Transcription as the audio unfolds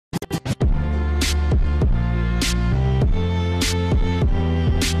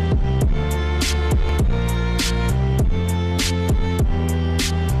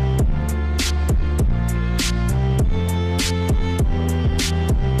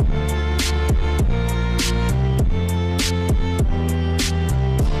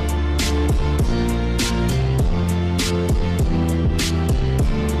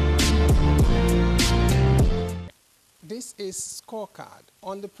Scorecard.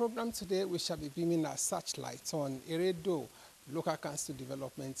 On the program today, we shall be beaming our searchlight on Eredo Local Council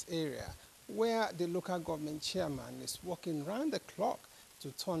Development Area, where the local government chairman is working round the clock to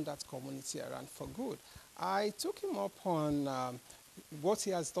turn that community around for good. I took him up on what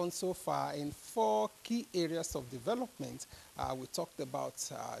he has done so far in 4 key areas of development. We talked about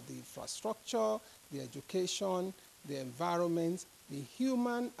the infrastructure, the education, the environment, the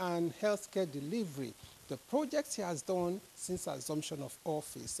human and healthcare delivery, the projects he has done since assumption of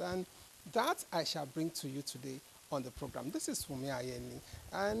office, and that I shall bring to you today on the program. This is Adeniyi,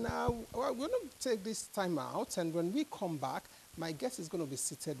 and we're going to take this time out, and when we come back, my guest is going to be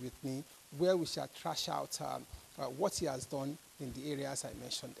seated with me where we shall trash out what he has done in the areas I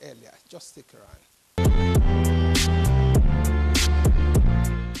mentioned earlier. Just stick around.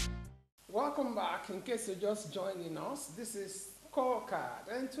 Welcome back. In case you're just joining us, this is Scorecard,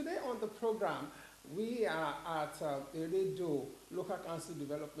 and today on the program we are at Eredo Local Council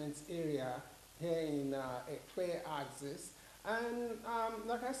Development Area here in Ekwe Axis, and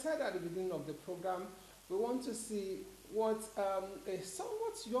like I said at the beginning of the program, we want to see what a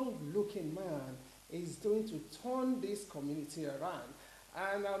somewhat young-looking man is doing to turn this community around.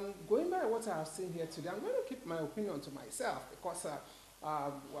 And going by what I have seen here today, I'm going to keep my opinion to myself because I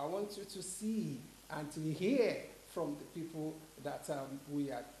want you to see and to hear from the people that we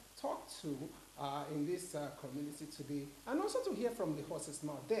have talked to in this community today, and also to hear from the horse's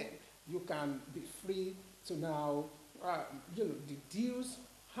mouth. Then you can be free to now, deduce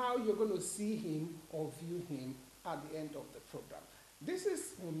how you're going to see him or view him at the end of the program. This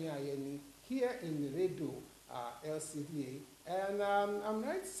is Adeniyi here in the Eredo LCDA, and I'm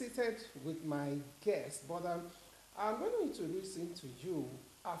right seated with my guest, but I'm going to introduce him to you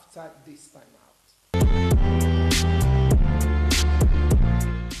after this time out.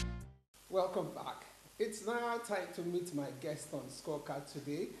 Welcome back. It's now time to meet my guest on Scorecard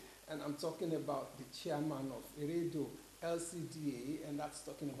today, and I'm talking about the chairman of Eredo LCDA, and that's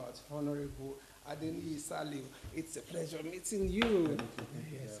talking about Honorable Adeniyi Saliu. It's a pleasure meeting you.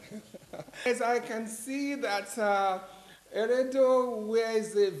 Yes. As I can see that Eredo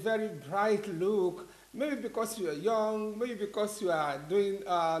wears a very bright look, maybe because you are young, maybe because you are doing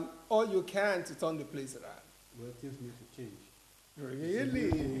all you can to turn the place around. Well, things need to change.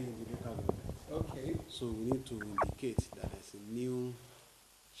 Really? Okay. So we need to indicate that there's a new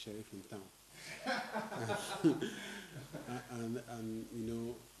sheriff in town. and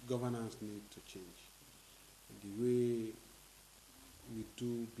governance need to change. The way we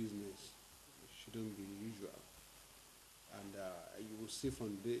do business shouldn't be usual. And you will see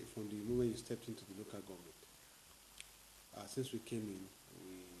from the moment you stepped into the local government, since we came in,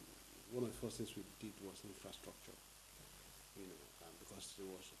 one of the first things we did was infrastructure. Because it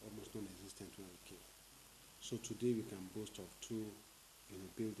was almost non-existent when we came. So today we can boast of 2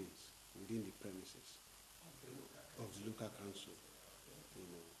 buildings within the premises of the local council,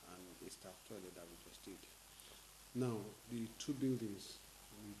 and a staff toilet that we just did. Now, the 2 buildings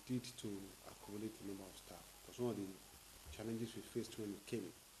we did to accommodate the number of staff, because one of the challenges we faced when we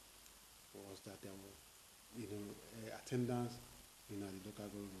came was that there were, attendance at the local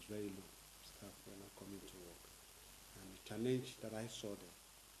government was very low. Staff were not coming to work. And the challenge that I saw there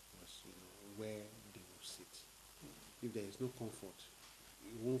was, where they will sit. If there is no comfort,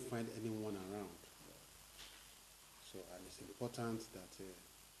 you won't find anyone around. So, and it's important that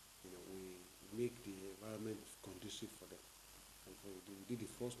we make the environment conducive for them. And so we did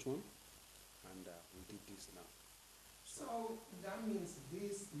the first one, and we did this now. So that means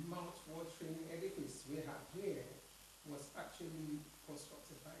this mouth-watering edifice we have here was actually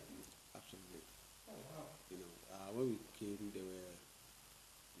constructed by you? Absolutely. Oh, wow. When we came,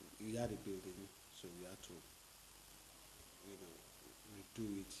 we had a building, so we had to, redo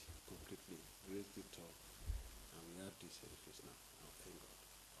it completely, raise it up, and we have this edifice now. Thank God.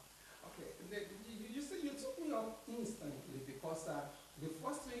 Okay, you see, you took me up instantly because the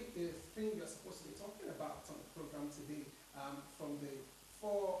first thing you're supposed to be talking about on the program today, from the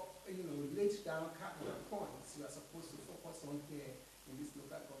 4, laid down cardinal points you are supposed to focus on here in this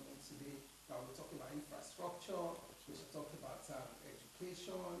local government today. We're talking about infrastructure, we should talk about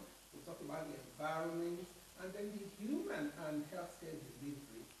education, we'll talk about the environment, and then the human and healthcare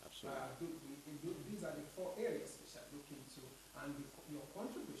delivery. Absolutely. These are the 4 areas we shall look into, and your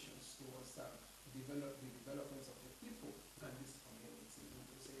contributions towards the development of the people and this community in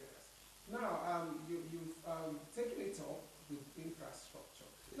those areas. Now, you've taken it up with infrastructure.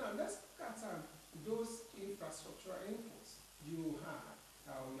 Now, let's look at those infrastructural inputs you have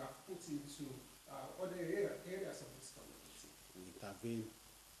put into other areas of this community. We intervene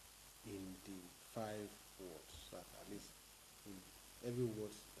in the 5 wards, so at least in every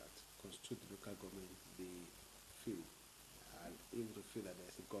word that constitutes the local government, they feel and able to feel that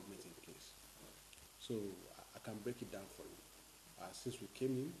there's a government in place. So I can break it down for you. Since we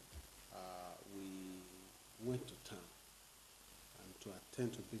came in, we went to town and to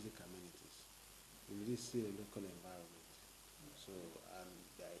attend to basic amenities. We really see a local environment. So, and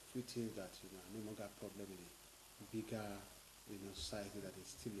there are a few things that are no longer a problem in a bigger society that is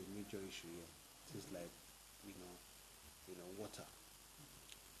still a major issue here. Things like water.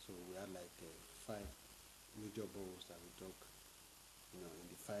 So we had like 5 major boreholes that we dug in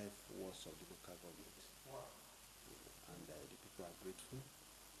the 5 wards of the local government. Wow. And the people are grateful.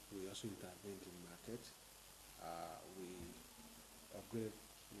 We also intervened in market. We upgraded,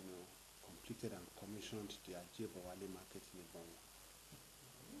 completed and commissioned the Ajay Bawale market in Ibadan.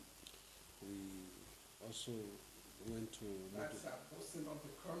 We also went to... That's boosting up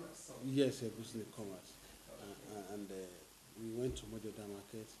the commerce. Yes, boosting the commerce. And we went to Mojoda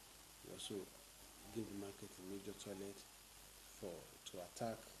market. We also gave the market a major toilet to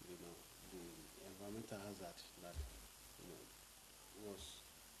attack, the environmental hazard that was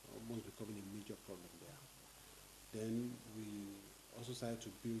almost becoming a major problem there. Then we also started to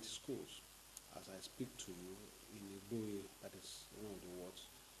build schools. As I speak to you, in Igboe, that is one of the wards,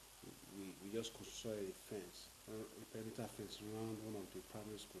 we just constructed a fence, a perimeter fence around one of the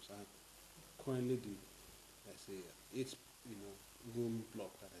primary schools. And currently, there's a 8 room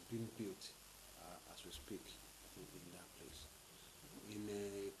block that has been built as we speak in that place. In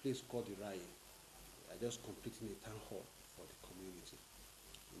a place called Irai, I just completing a town hall for the community.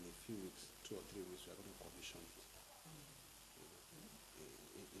 In a few weeks, 2 or 3 weeks, we are going to commission it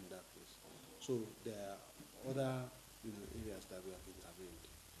in that place. So there are other areas that we have intervened.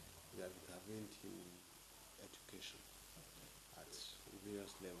 We have intervened in education at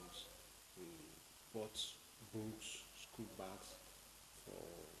various levels. We bought books, school bags for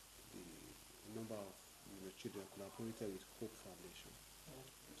the number of children, collaborated with Hope Foundation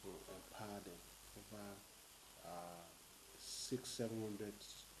to empower them. Over 600-700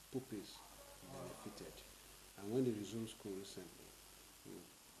 pupils benefited. And when they resumed school recently, we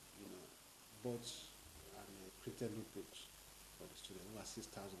bought and printed notebooks for the students. Over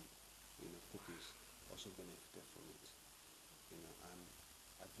 6,000 pupils also benefited from it. And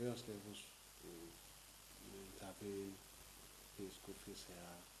at various levels, we intervene, pay school fees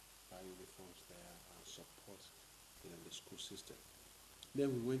here, buy uniforms there, and support the school system.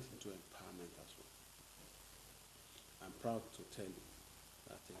 Then we went into empowerment as well. I'm proud to tell you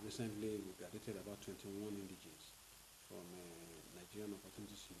that recently we graduated about 21 indigenes from Nigerian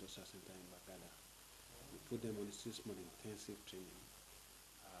Opportunities Industrial Center in Bagada. We put them on a 6-month intensive training,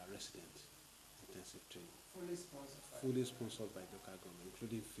 resident intensive training. Fully sponsored by local government,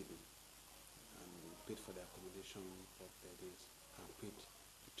 including feeding. And we paid for their accommodation, both beddings, and paid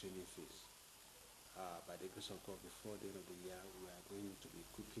the training fees. By the grace of God, before the end of the year, we are going to be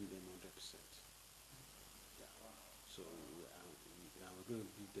equipping them 100%. Yeah. So we're going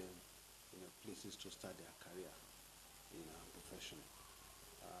to give them places to start their career in our profession.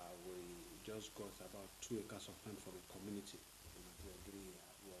 We just got about 2 acres of land from a community. We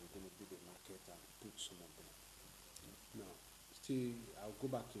are going to build a market and put some of them. Now, still, I'll go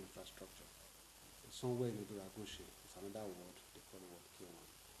back to infrastructure. Somewhere in Odoragoshe, it's another ward, they call it Ward K1.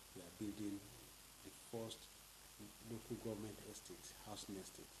 We are building the first local government estate, housing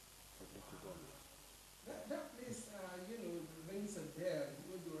estate for local government. That place, rings a bell.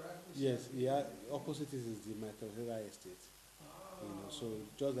 Yes, opposite is the Michael Herrera estate. So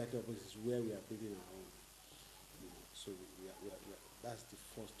just like the opposite is where we are building our own. So that's the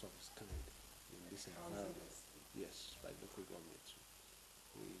first of its kind in this environment. Yes, by local government.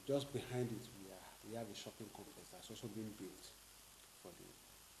 Just behind it, we have a shopping complex that's also been built for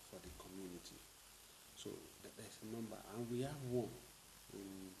the community. So there's a number, and we have one in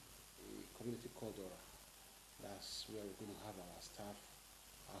a community called Dora. That's where we're going to have our staff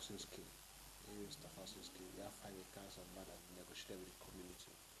housing scheme. Staff housing scheme. We have 5 acres of land that we negotiated with the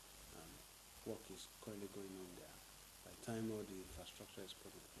community, and work is currently going on there. By the time all the infrastructure is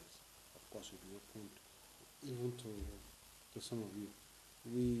put in place, of course, we'll be open even to some of you.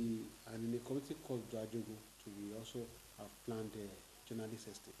 And in a community called Dwajogo, we also have planned a journalist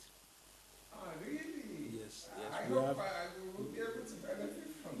estate. Really? Yes. I hope I will be able to benefit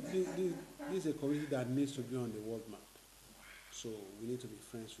from that. This is a community that needs to be on the world map. So we need to be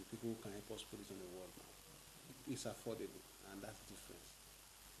friends with people who can help us put it on the world map. It's affordable, and that's the difference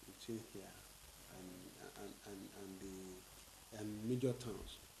between here and major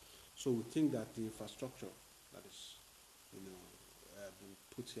towns. So we think that the infrastructure that is, been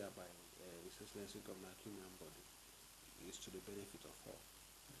put here by His Excellency Governor Akim Body is to the benefit of all.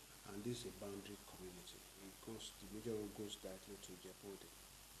 And this is a boundary community. The major road goes directly to Jepode.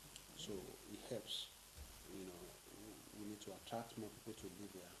 So it helps, we need to attract more people to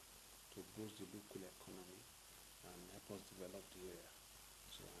live here, to boost the local economy and help us develop the area.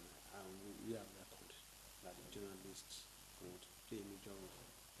 So, and we have reckoned that the journalists would play a major role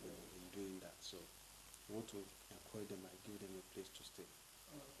in doing that. So we want to encourage them by giving them a place to stay.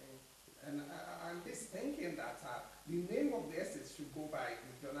 Okay. And I'm just thinking that the name of the estate should go by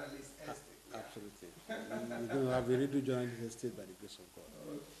the journalist estate. Yeah. Absolutely. We don't have a radio journalist estate by the grace of God.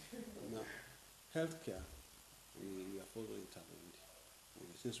 Okay. Now, healthcare, we have also intervened.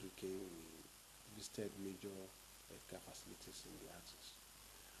 Since we came, we visited major healthcare facilities in the axis.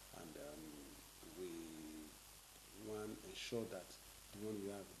 And we want to ensure that the one we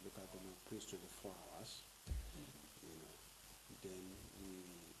have in local government plays 24 hours. Then we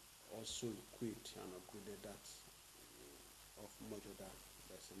also equipped and upgraded that of Mojoda.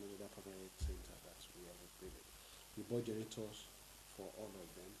 There's a Mojoda primary center that we have upgraded. We bought generators for all of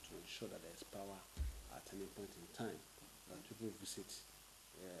them to ensure that there's power at any point in time that people visit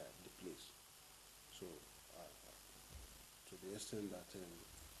the place. So to the extent that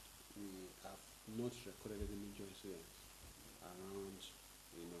we have not recorded any major incidents around,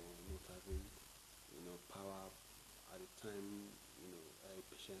 not having, power at the time,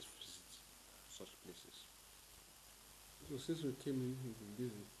 patients visit such places. So since we came in, we've been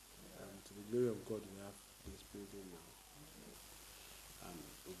busy, and to the glory of God, we have this building now. And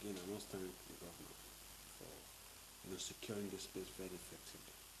again, I must thank the governor for, securing this place very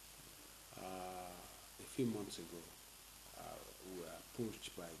effectively. A few months ago, we were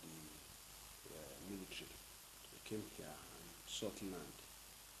approached by the military. They came here and sought land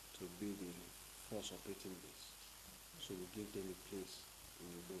to build a force operating base. So we gave them a place in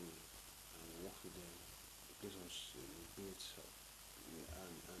Ibomi and worked with them. The place was built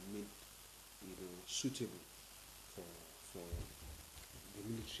and made suitable for the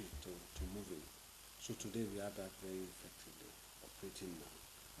military to move in. So today we have that very effectively operating now.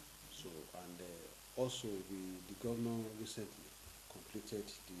 So and also the governor recently completed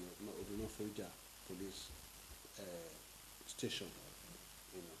the Odunoforija police station.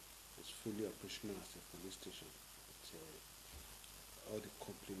 It's fully operational as a police station. It's all the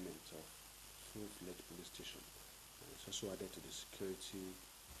complements of full-fledged police station. It's also added to the security,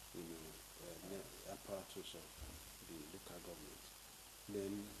 apparatus of the local government.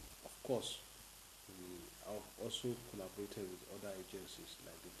 Then, of course, we have also collaborated with other agencies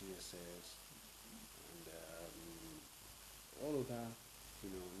like the DSS and all other,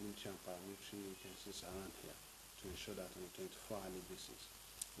 military and paramilitary agencies around here to ensure that on a 24-hourly basis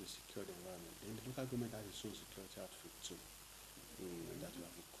we secure the environment. Then the local government has its own security outfit too, that we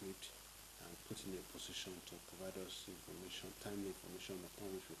have equipped and put in a position to provide us information, timely information upon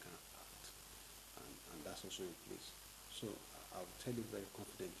which we can act, and that's also in place. So I will tell you very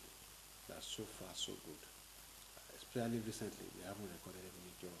confidently that so far so good. Especially recently, we haven't recorded any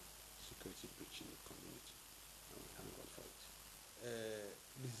major security breach in the community, and we thank God for it.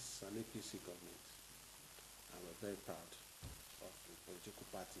 This is an APC government, and we're very proud of the political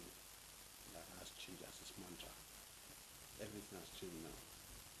party that has changed as its mantra. Everything has changed now.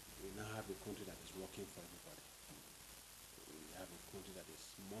 We now have a country that is working for everybody. We have a country that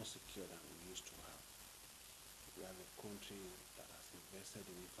is more secure than we used to have. We have a country that has invested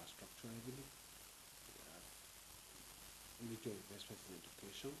in infrastructure heavily. We have major investment in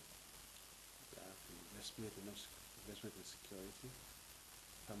education. We have investment in security,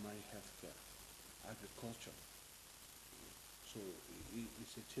 primary healthcare, agriculture. So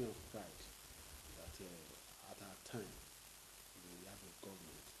it's a thing of pride that at our time we have a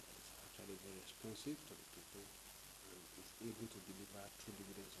government that is actually very responsive to the people and is able to deliver true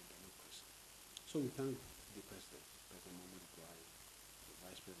dividends of democracy. So we thank the President Muhammadu Buhari, the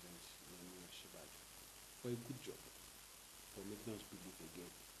Vice President Yemi Osinbajo, for a good job, for making us believe again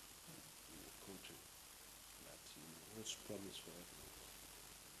in a country that holds promise for everyone.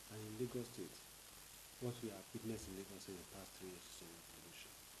 And in Lagos State, what we have witnessed in Lagos in the past 3 years is a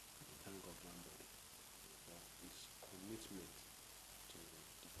revolution. We thank Governor Ambode for his commitment to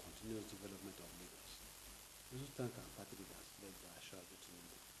the continuous development of Lagos. We also thank our party leaders led by Ashwaji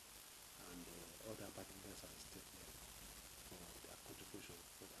Tinubu and other party leaders at the state level for their contribution,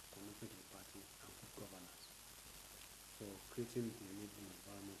 for their commitment to the party and good governance, for creating the enabling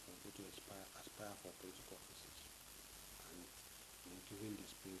environment for people to aspire for political offices, and giving the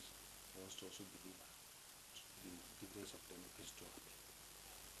space for us to also deliver the dividends of democracy to our people.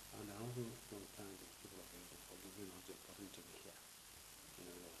 And I also want to thank the people of Edo for giving us the opportunity to be here.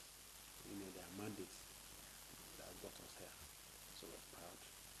 Their mandate that brought us here. So we're proud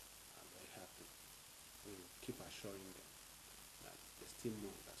and very happy. We keep assuring them that there's still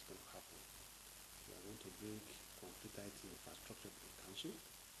more that's going to happen. We are going to bring complete IT infrastructure to the council.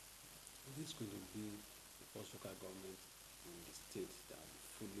 This is going to be the first local government in the state that will be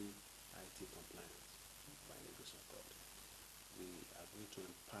fully IT compliant by the grace of God. We are going to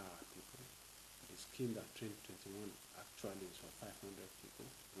empower people. The scheme that trained 21 actually is for 500 people.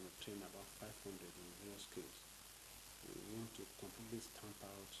 We're going to train about 500 in various skills. We want to completely stamp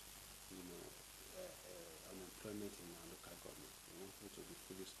out, unemployment in our local government. We want people to be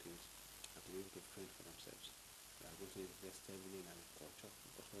fully skilled and to be able to fend for themselves. We are going to invest heavily in agriculture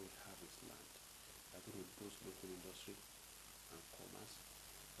because what we have is land. We are going to boost local industry and commerce.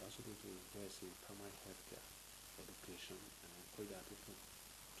 We are also going to invest in primary healthcare, education, and encourage our people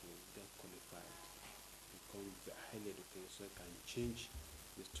to get qualified, become highly educated so they can change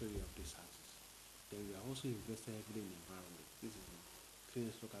the story of these houses. Then we are also investing heavily in environment. This is the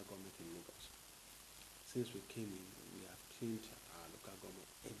cleanest local government in Lagos. Since we came in, we have cleaned our local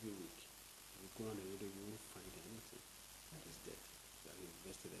government every week. We go on the radio, we won't find anything that is dead. We have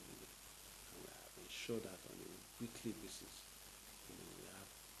invested every day. And we have ensured that on a weekly basis, we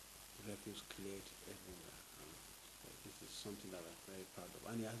have refuse cleared everywhere. And this is something that we're very proud of.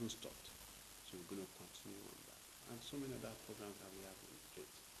 And it hasn't stopped. So we're going to continue on that. And so many other programs that we have in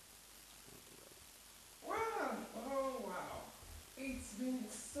place. Thank you very much. Wow! Oh, wow! It's been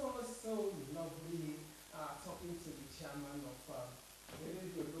so lovely talking to the chairman of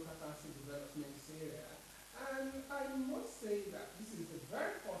the local council development area. And I must say that this is the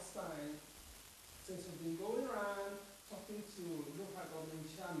very first time since we've been going around talking to local government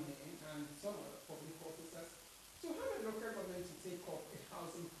chairmen and some of the public officers to have a local government to take up a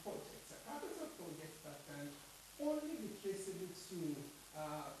housing project, a capital project that can only be traceable to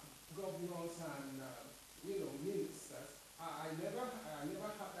governors and ministers. I never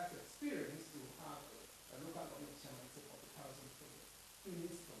had that experience to have a local government chairman take up a housing project in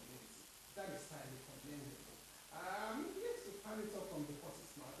this community. That is highly commendable. Yes, to carry it up from the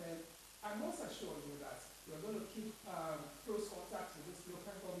horse's mouth. And I must assure you that we're going to keep close contact with this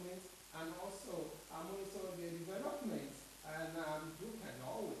local government and also monitor their development. And you can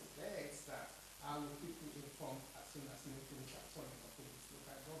always bet that I will keep you informed as soon as new things are turning up in this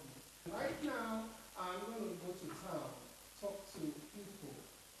local government. Right now, I'm going to go to town, talk to people.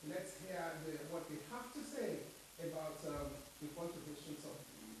 Let's hear what they have to say about the contributions of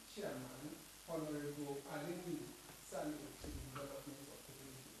the chairman, Honorable Adeniyi Saliu, to the development of the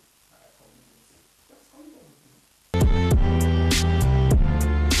community. Let's come over with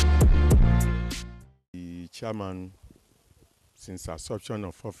you. The chairman, since assumption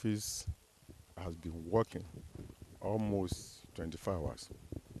of office, has been working almost 24 hours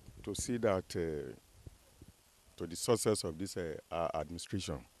to see that to the success of this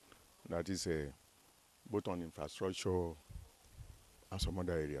administration, that is both on infrastructure and some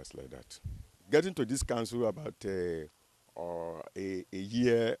other areas like that. Getting to this council about a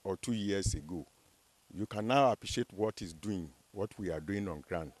year or 2 years ago, you can now appreciate what is doing, what we are doing on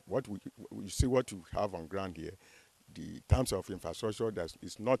ground. You see what you have on ground here. The terms of infrastructure, there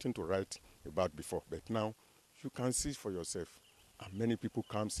is nothing to write about before, but now you can see for yourself. And many people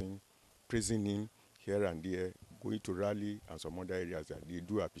comes in, praising him here and there, going to rally and some other areas that they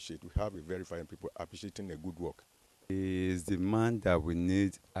do appreciate. We have a very fine people appreciating a good work. He is the man that we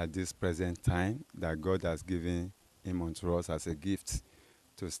need at this present time, that God has given him unto us as a gift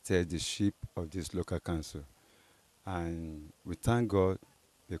to steer the ship of this local council. And we thank God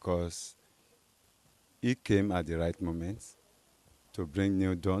because he came at the right moment to bring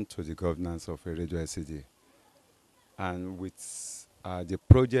new dawn to the governance of Eredu LCD. And with the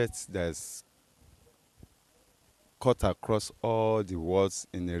projects that's cut across all the wards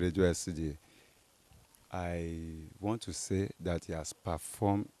in Eredu LCD, I want to say that he has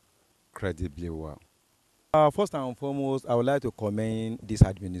performed credibly well. First and foremost, I would like to commend this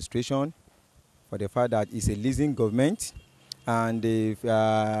administration for the fact that it's a leasing government and they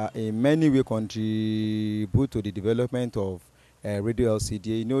in many ways contribute to the development of Radio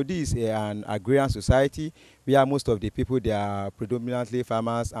LCD. You know, this is an agrarian society where most of the people, they are predominantly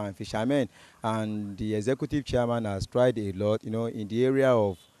farmers and fishermen, and the executive chairman has tried a lot, in the area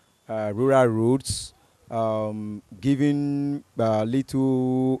of rural roads, giving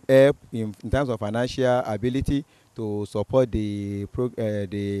little help in terms of financial ability to support the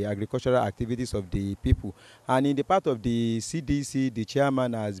agricultural activities of the people. And in the part of the CDC, the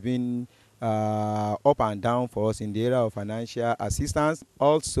chairman has been up and down for us in the area of financial assistance.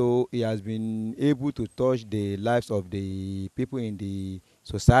 Also, he has been able to touch the lives of the people in the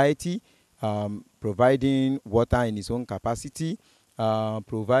society, providing water in his own capacity,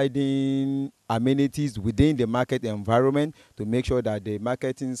 providing amenities within the market environment to make sure that the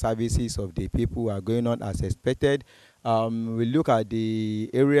marketing services of the people are going on as expected. We look at the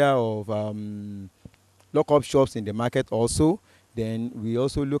area of lock-up shops in the market also. Then we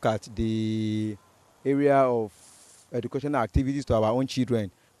also look at the area of educational activities to our own children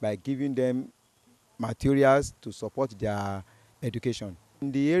by giving them materials to support their education.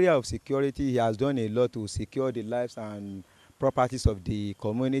 In the area of security, he has done a lot to secure the lives and properties of the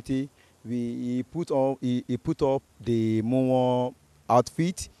community. He put up the Momo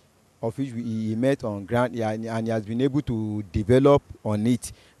outfit, of which he met on ground, and he has been able to develop on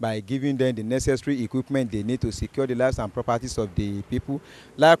it by giving them the necessary equipment they need to secure the lives and properties of the people.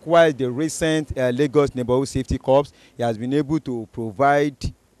 Likewise, the recent Lagos Neighborhood Safety Corps, he has been able to provide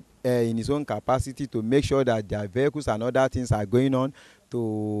in his own capacity to make sure that their vehicles and other things are going on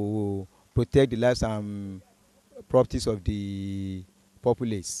to protect the lives and properties of the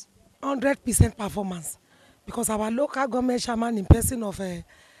populace. 100% performance, because our local government chairman in person of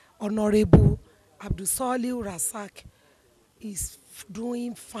Honorable Adeniyi Saliu Rasak is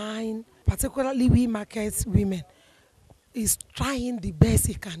doing fine, particularly we market women. Is trying the best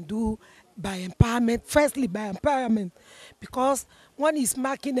he can do by empowerment. Firstly, by empowerment, because one is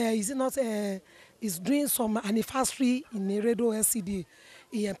marking, is doing some anniversary in Eredo LCD.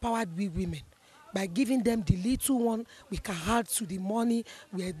 He empowered we women by giving them the little one we can add to the money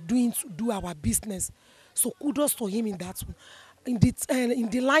we are doing to do our business. So kudos to him in that one. In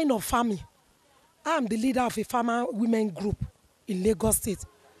the line of farming, I am the leader of a farmer women group in Lagos State,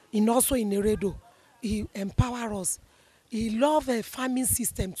 also in Eredo. He empowered us. He loved a farming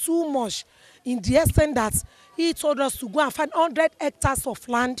system too much, in the extent that he told us to go and find 100 hectares of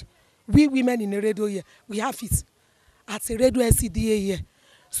land. We women in Eredo here, we have it at Eredo SCDA here.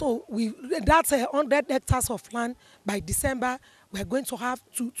 So that's 100 hectares of land. By December, we're going to have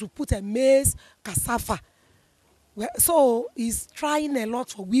to put a maize, cassava. So he's trying a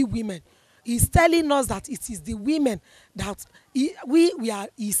lot for we women. He's telling us that it is the women that we are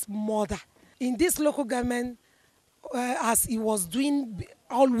his mother. In this local government, as he was doing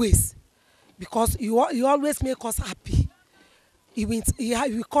always, because he always make us happy.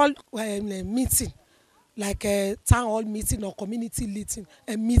 We call a meeting, like a town hall meeting or community meeting,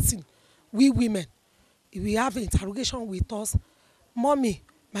 a meeting. We women, we have interrogation with us. Mommy,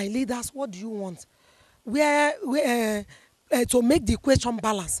 my leaders, what do you want? To make the question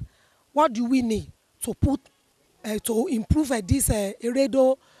balance, what do we need to put to improve this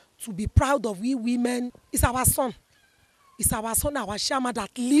Eredo, to be proud of we women? It's our son. It's our son, our chairman, that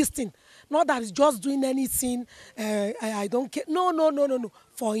listen. Not that he's just doing anything. I don't care. No.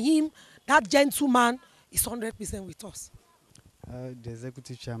 For him, that gentleman is 100% with us. The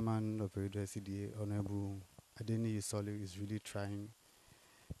executive chairman of Eredo SCDA, Honorable Adeniyi Saliu, is really trying.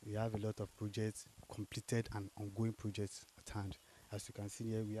 We have a lot of projects, completed and ongoing projects at hand. As you can see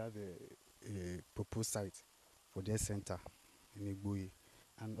here, we have a proposed site for their center in Igboye.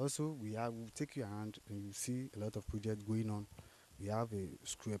 And also, we'll take you around and you see a lot of projects going on. We have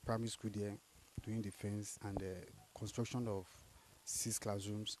a primary school there, doing the fence and the construction of 6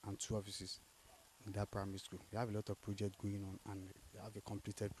 classrooms and 2 offices in that primary school. We have a lot of projects going on and we have a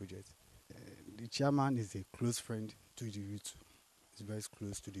completed project. The chairman is a close friend to the youth. He's very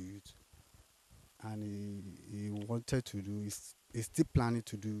close to the youth. And he wanted to do, he's still planning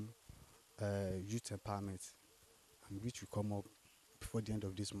to do youth empowerment, and which will come up before the end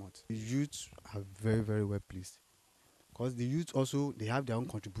of this month. The youth are very, very well pleased, because the youth also, they have their own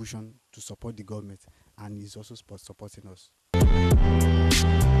contribution to support the government, and he's also supporting us.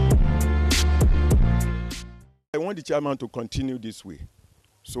 I want the chairman to continue this way.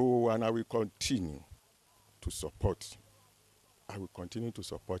 So, and I will continue to support. I will continue to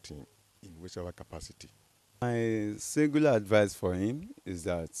support him in whichever capacity. My singular advice for him is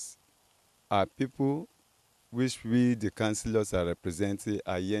that our people, which we, the councillors, are representing,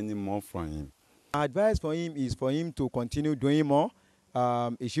 are yearning more from him. My advice for him is for him to continue doing more.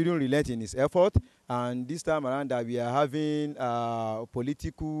 He shouldn't relent in his effort. And this time around that we are having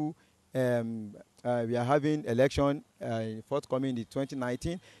political, we are having election forthcoming in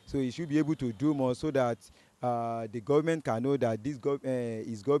 2019. So he should be able to do more so that the government can know that this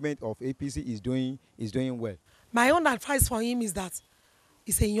his government of APC is doing well. My own advice for him is that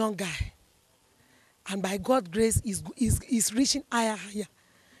he's a young guy, and by God's grace, he's reaching higher.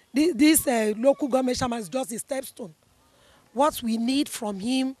 This local government chairman is just a stepstone. What we need from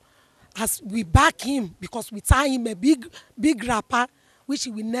him, as we back him, because we tie him a big wrapper, which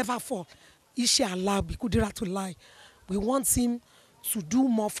he will never fall. Inshallah, we want him to do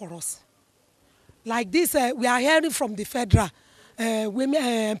more for us. Like this, we are hearing from the federal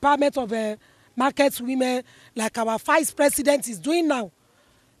women empowerment of market women, like our vice president is doing now,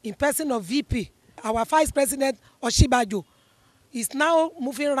 in person of VP. Our vice president Oshibajo is now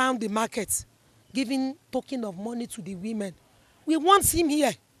moving around the market, giving token of money to the women. We want him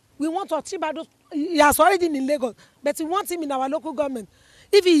here. We want Oshibajo. He has already in Lagos, but we want him in our local government.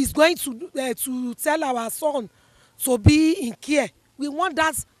 If he is going to tell our son to be in care, we want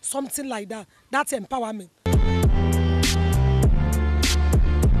that, something like that. That's empowerment.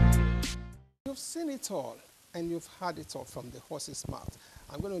 You've seen it all and you've heard it all from the horse's mouth.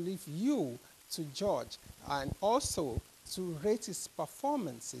 I'm going to leave you to judge and also to rate his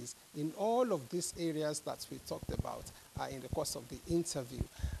performances in all of these areas that we talked about in the course of the interview.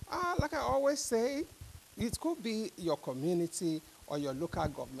 Like I always say, it could be your community or your local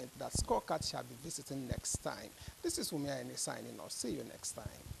government that Scorecard shall be visiting next time. This is Wumi Aine signing off. See you next time.